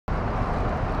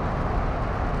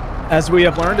As we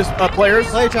have learned as players.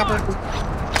 Player chopper.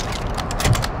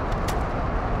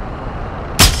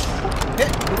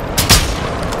 Hit.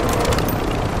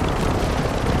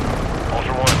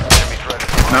 Ultra One, enemy threat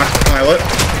is Knock the pilot.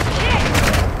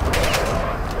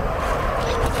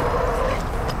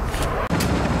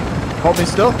 Hold me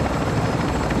still.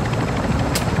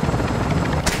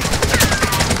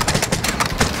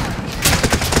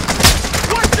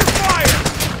 Watch your fire!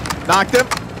 Knocked him.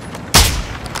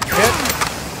 Hit.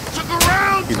 Took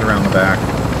around! He's around the back.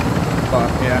 Fuck,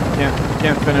 yeah,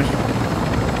 can't finish.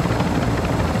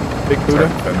 Big Buddha.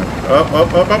 Up.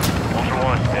 Ultra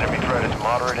One, enemy threat is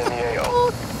moderate in the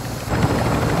AO.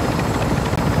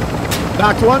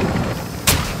 Knocked one.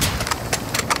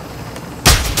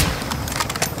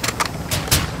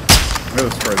 I'm gonna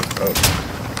destroy this boat.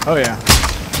 Oh yeah.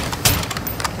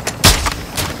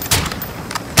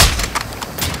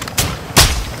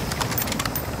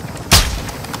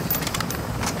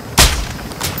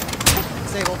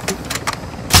 Disabled.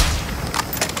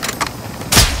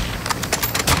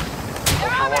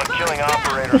 Ultra One, killing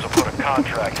operators will put a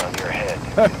contract on your head.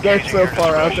 They're so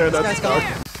far out there. This That's guy's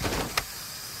gone.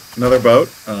 Another boat.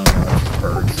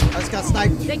 Birds. I just got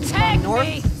sniped. They tagged North.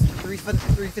 me.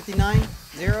 359.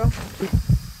 0.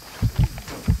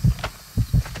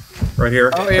 Right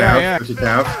here. Oh, yeah, Cav. yeah. There's a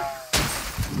Cav.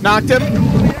 Knocked him.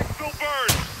 Go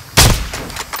bird!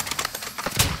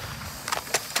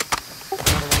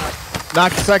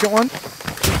 Knocked the second one.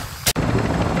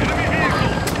 Enemy vehicle!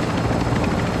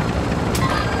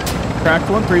 Cracked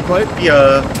one. 3-plate.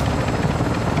 Yeah.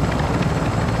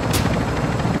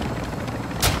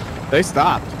 They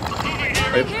stopped.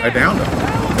 I downed him.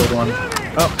 Killed one.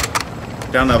 Oh,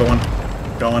 Down another one.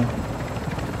 Going.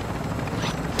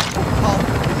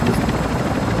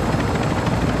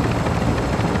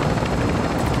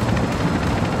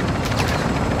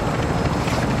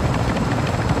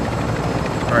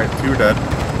 Alright, 2 are dead.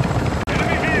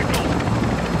 Enemy vehicle!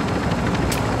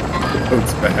 The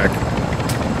boat's back.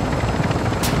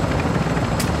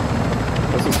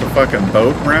 This is the fucking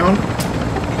boat round? He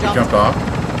jumped off.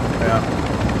 yeah.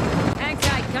 Hang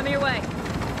tight. Come your way.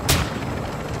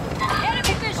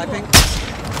 Enemy visual. Sniping.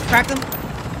 Cracked him.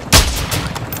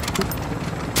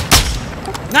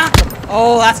 Knocked him.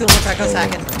 Oh, that's gonna look like us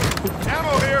hacking.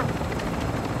 Ammo here!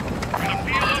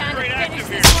 Time to finish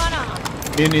this one off.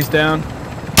 Uni's down.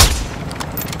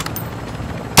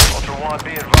 Ultra One,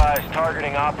 be advised,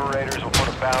 targeting operators will put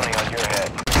a bounty on your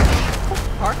head.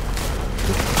 Park.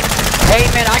 Hey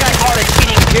man, I got caught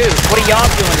cheating too. What are y'all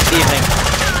doing this evening?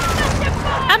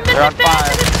 I'm in They're on the back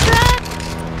fire. of the truck.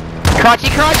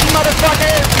 Crunchy,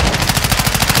 motherfucker!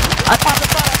 I popped the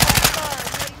fire.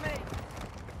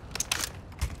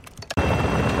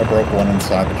 I broke one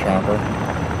inside the chopper.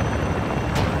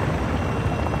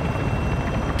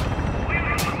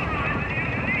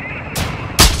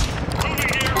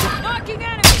 Knocking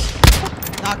enemy.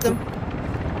 Knocked him.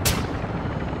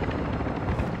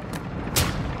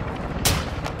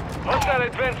 Hostile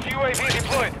advanced UAV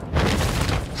deployed.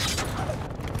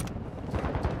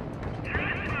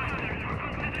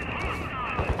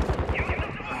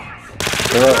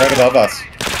 They're right above us.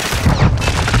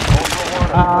 Ultra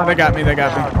One, Ah, they got me. They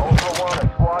got me. Ultra One,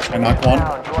 a squad I knocked one.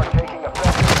 down. You are taking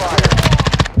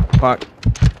effective fire. Fuck.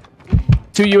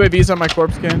 2 UAVs on my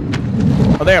corpse can.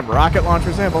 Oh, they have rocket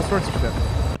launchers. They have all sorts of shit.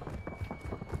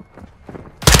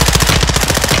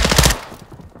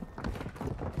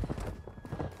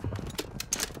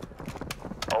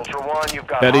 Ultra One, you've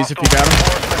got Betties if you got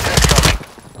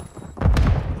 'em.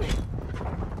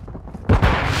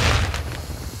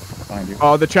 Behind you.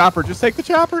 Oh, the chopper. Just take the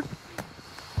chopper.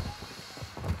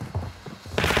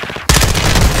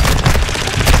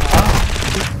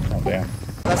 Oh, damn.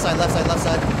 Left side, left side, left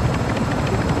side.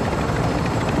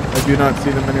 I do not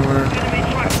see them anywhere.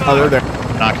 Oh, they're there.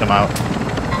 Knocked him out.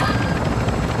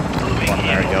 One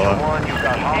there, yellow. Ultra One, you've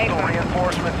got hostile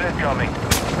reinforcements incoming.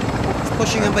 He's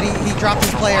pushing him, but he dropped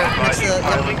his player next to. Yep.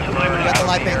 Piloting to the We got the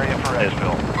light area ping. for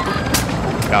Edgeville.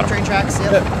 Got him. Train tracks.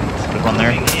 Yep. There's one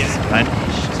there. Behind.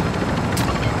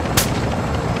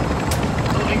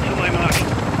 Moving to my mark.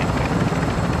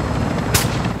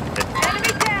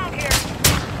 Enemy down here.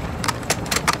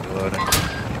 Reloading.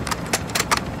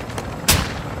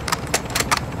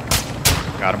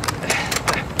 Got him.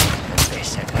 They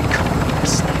said we come with a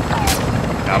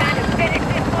sniper. Got Time him. to finish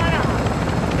this one off.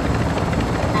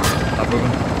 Stop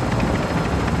moving.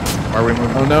 Why are we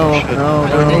moving? Oh no, Shit. no,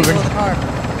 They're no. in the car.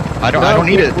 I don't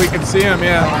need it. We can see him,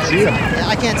 yeah. See him. Yeah,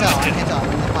 I can't tell. I can't tell.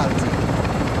 I'm the pilot.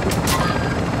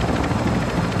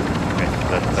 Okay,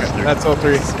 that's their, That's all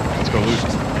 3. let's go loose.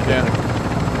 Yeah.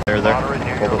 They're there. Moderate near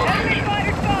your Hold it. location.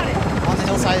 Fighter spotted. On the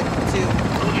hillside too.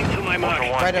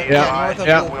 right Be at yeah, advised, north of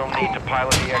yeah. you will need to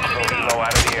pilot the exfil helo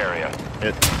out of the area.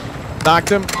 Hit. Knocked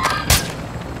him.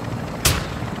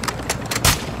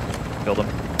 Killed him.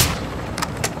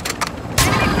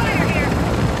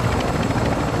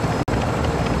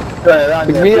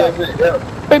 Enemy fire here.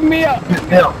 Pick me up.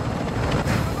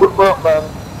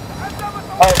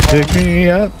 Pick me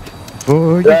up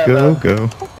before you go.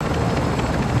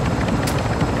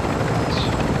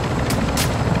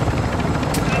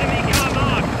 Enemy come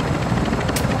on.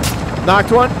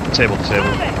 Knocked one. Disabled.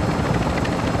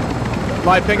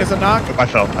 Live ping is a knock. I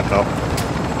fell.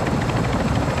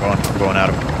 I'm going at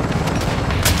him.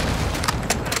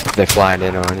 They're flying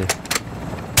in on you.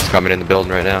 It's coming in the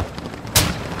building right now.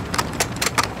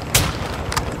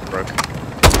 Broke. Be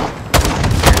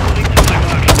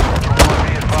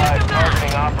advised,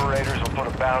 targeting operators will put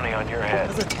a bounty on your head.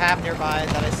 There's a tab nearby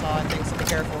that I saw, I think, so be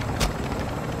careful.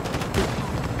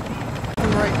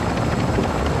 Right.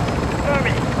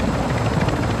 Affirmative.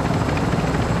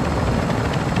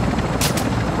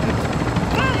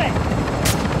 Move it.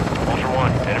 Ultra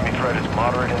One, enemy threat is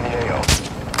moderate in the AO.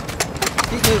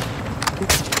 Keep moving.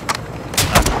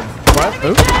 What?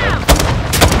 Who?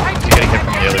 He's getting hit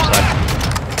from the other side.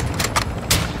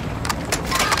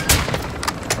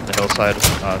 From the hillside, to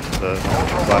the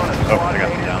Ultra left. One, Oh, squad I got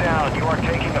mate him is down. down. You are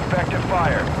taking effective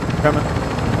fire. Coming.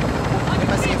 If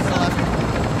I see him to the left.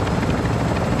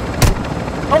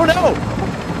 Oh no!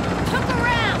 Took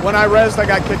around. When I rezzed, I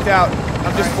got kicked out.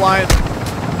 I'm just flying.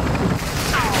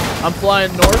 I'm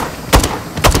flying north.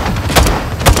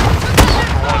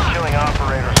 Ultra One, killing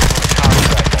operators will put a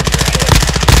contract on your head.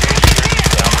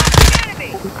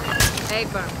 Hey,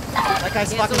 firm. That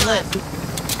guy's fucking lit.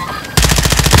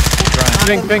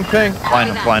 Ping, ping, ping.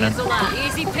 Flying in.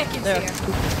 Easy pickings There. here.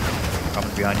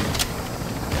 Coming behind you.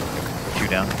 Put you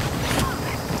down.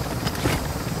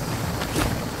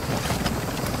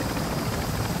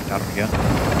 Got him again.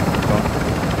 Going.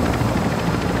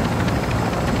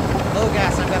 Low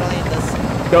gas, I've gotta land this.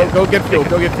 Go get fuel.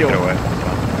 Go get fuel. Get away. It's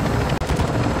fine.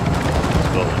 It's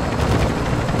building.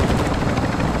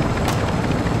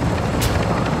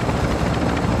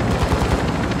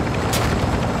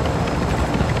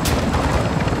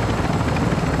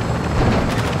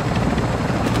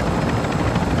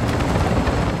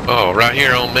 Oh, right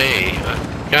here on me.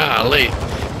 Golly.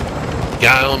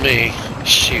 Guy on me.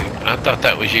 Shoot, I thought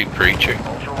that was you, creature.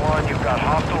 Ultra One, you've got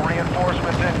hostile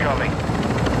reinforcements incoming.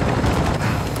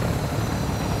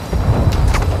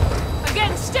 I'm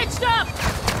getting stitched up.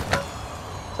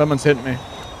 Someone's hitting me.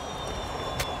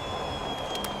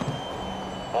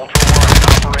 Ultra One,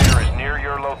 operator is near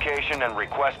your location and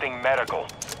requesting medical.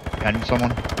 Behind you,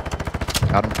 someone.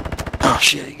 Got him. Oh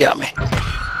shit, he got me.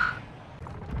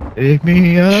 Pick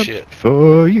me up Shit.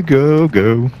 before you go.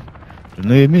 Don't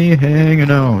leave me hanging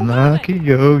on like a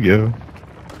yo-yo.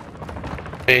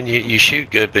 Man, you shoot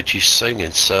good, but your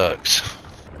singing sucks.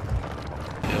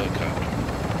 Helicopter.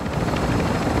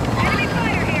 Enemy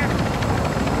fire here.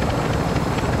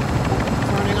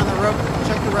 Turning on the rope.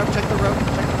 Check the rope, check the rope,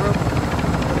 check the rope.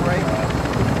 To the right.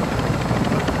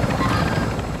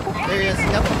 There he is,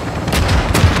 yep.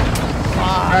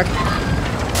 Fuck.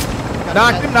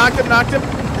 Knocked him, knocked him, knocked him.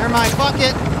 Never mind, fuck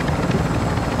it.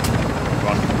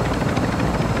 Run.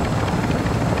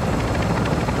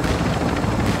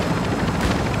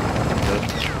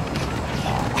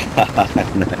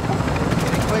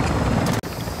 Getting quick.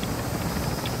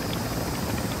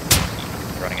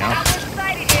 Running out. Outpost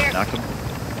sighted here. Knocked him.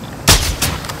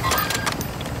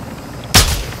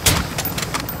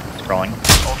 Crawling.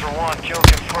 Ultra One, kill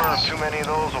confirmed. Too many of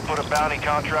those will put a bounty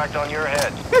contract on your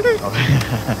head. Oh,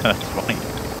 that's funny.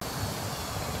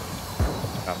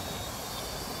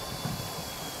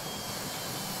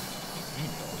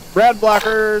 Rad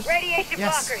blockers. Radiation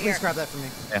Yes, blocker please here. grab that for me.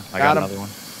 Yeah, I Got got him. another one.